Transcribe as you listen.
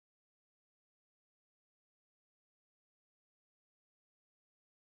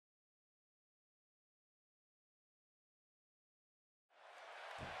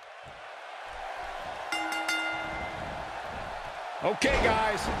Okay,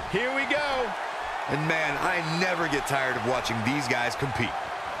 guys, here we go. And man, I never get tired of watching these guys compete.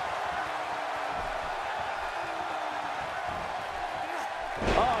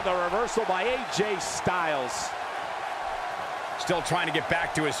 Oh, the reversal by AJ Styles. Still trying to get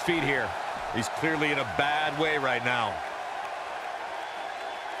back to his feet here. He's clearly in a bad way right now.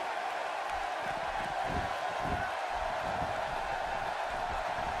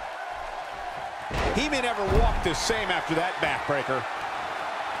 He may never walk the same after that backbreaker.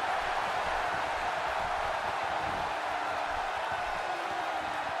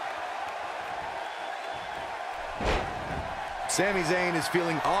 Sami Zayn is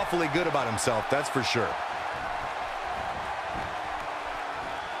feeling awfully good about himself, that's for sure.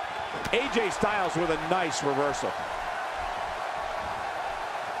 AJ Styles with a nice reversal.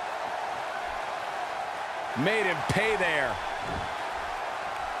 Made him pay there.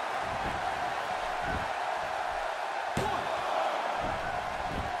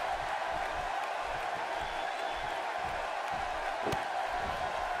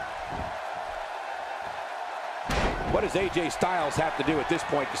 What does AJ Styles have to do at this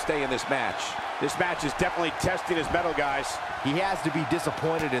point to stay in this match? This match is definitely testing his mettle, guys. He has to be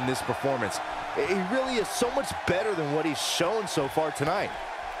disappointed in this performance. He really is so much better than what he's shown so far tonight.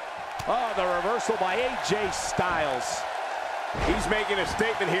 Oh, the reversal by AJ Styles. He's making a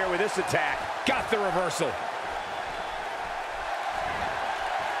statement here with this attack. Got the reversal.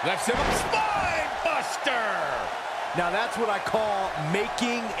 Left him up, spine buster. Now that's what I call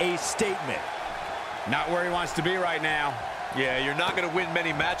making a statement. Not where he wants to be right now. Yeah, you're not going to win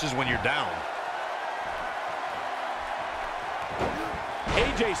many matches when you're down.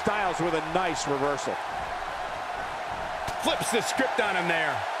 AJ Styles with a nice reversal. Flips the script on him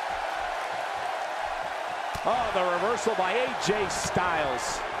there. Oh, the reversal by AJ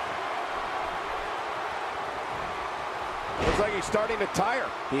Styles. Looks like he's starting to tire.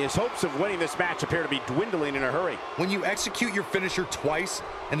 His hopes of winning this match appear to be dwindling in a hurry. When you execute your finisher twice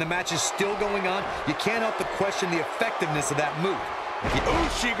and the match is still going on, you can't help but question the effectiveness of that move. The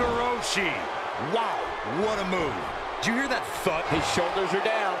Ushigoroshi. Wow, what a move. Did you hear that thud? His shoulders are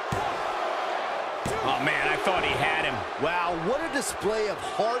down. Oh, man, I thought he had him. Wow, what a display of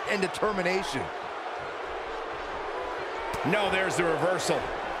heart and determination. No, there's the reversal.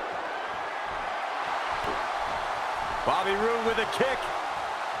 Bobby Roode with a kick.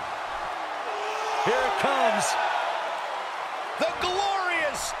 Here it comes. The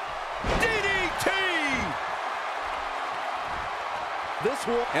glorious DDT. This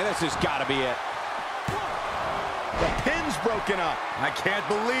will, And this has got to be it. The pin's broken up. I can't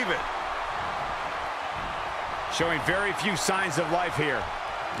believe it. Showing very few signs of life here.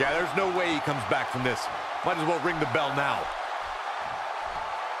 Yeah, there's no way he comes back from this. Might as well ring the bell now.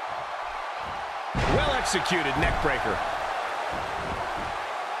 Well executed neck breaker.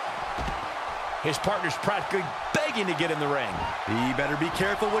 His partner's practically begging to get in the ring. He better be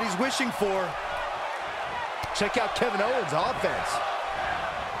careful what he's wishing for. check out Kevin Owens' offense.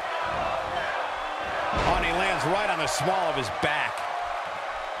 Oh, and he lands right on the small of his back.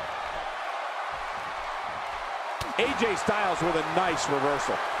 AJ Styles with a nice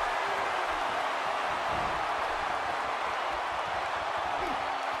reversal.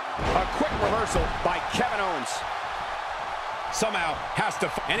 A quick reversal by Kevin Owens. Somehow has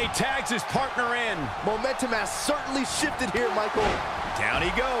to, and he tags his partner in. Momentum has certainly shifted here, Michael. Down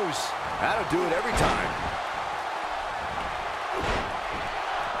he goes. That'll do it every time.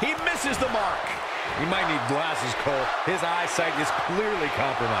 He misses the mark. He might need glasses, Cole. His eyesight is clearly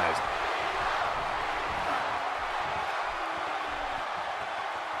compromised.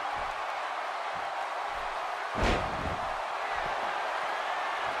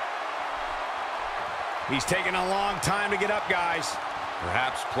 He's taking a long time to get up, guys.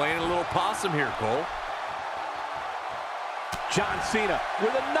 Perhaps playing a little possum here, Cole. John Cena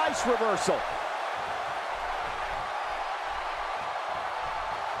with a nice reversal.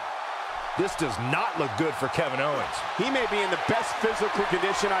 This does not look good for Kevin Owens. He may be in the best physical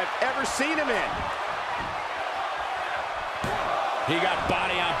condition I've ever seen him in. He got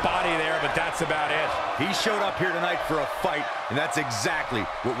body on body there, but that's about it. He showed up here tonight for a fight, and that's exactly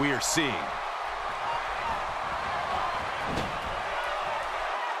what we are seeing.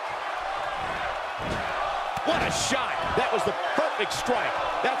 What a shot. That was the perfect strike.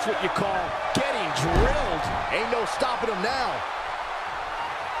 That's what you call getting drilled. Ain't no stopping him now.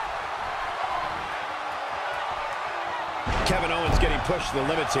 Kevin Owens getting pushed to the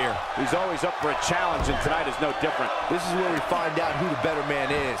limits here. He's always up for a challenge, and tonight is no different. This is where we find out who the better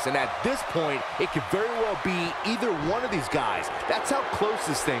man is. And at this point, it could very well be either one of these guys. That's how close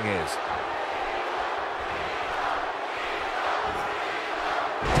this thing is.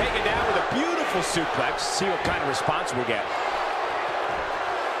 Powerful suplex. See what kind of response we'll get.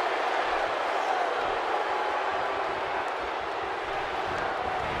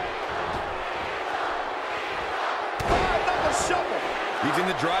 Another shovel. He's in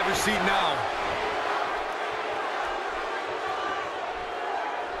the driver's seat now.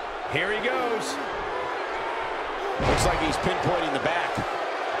 Here he goes. Looks like he's pinpointing the back.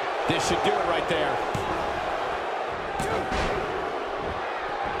 This should do it right there.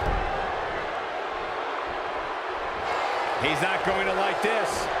 He's not going to like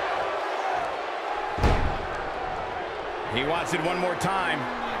this. He wants it one more time.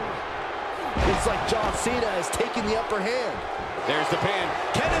 Looks like John Cena has taken the upper hand. There's the pin.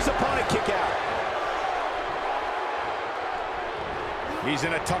 Can his opponent kick out? He's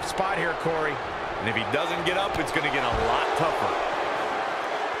in a tough spot here, Corey. And if he doesn't get up, it's going to get a lot tougher.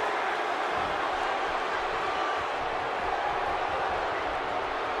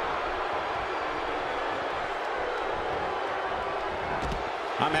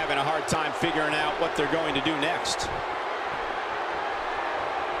 I'm having a hard time figuring out what they're going to do next.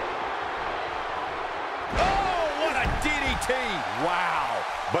 Oh, what a DDT! Wow.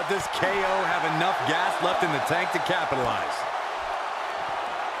 But does KO have enough gas left in the tank to capitalize?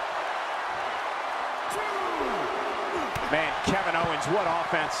 Man, Kevin Owens, what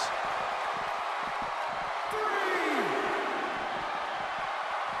offense.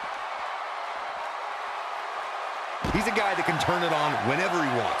 He's a guy that can turn it on whenever he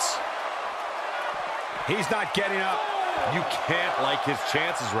wants. He's not getting up. You can't like his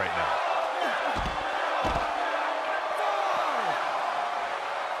chances right now.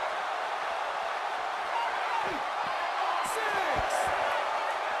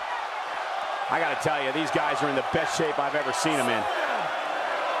 I got to tell you, these guys are in the best shape I've ever seen them in.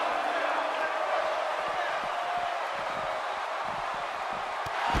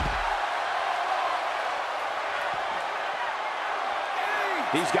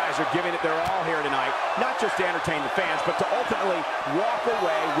 These guys are giving it their all here tonight, not just to entertain the fans, but to ultimately walk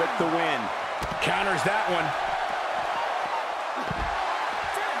away with the win. Counters that one.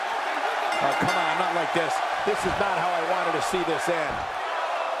 Oh, come on, not like this. This is not how I wanted to see this end.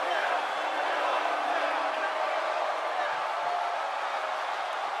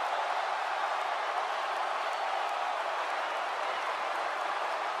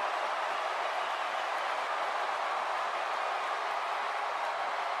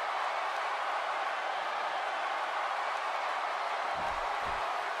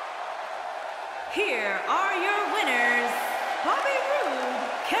 Here are your winners, Bobby Roode,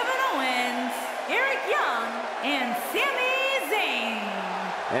 Kevin Owens, Eric Young, and Sami Zayn.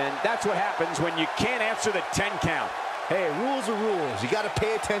 And that's what happens when you can't answer the 10 count. Hey, rules are rules. You got to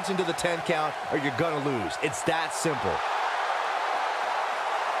pay attention to the 10 count or you're going to lose. It's that simple.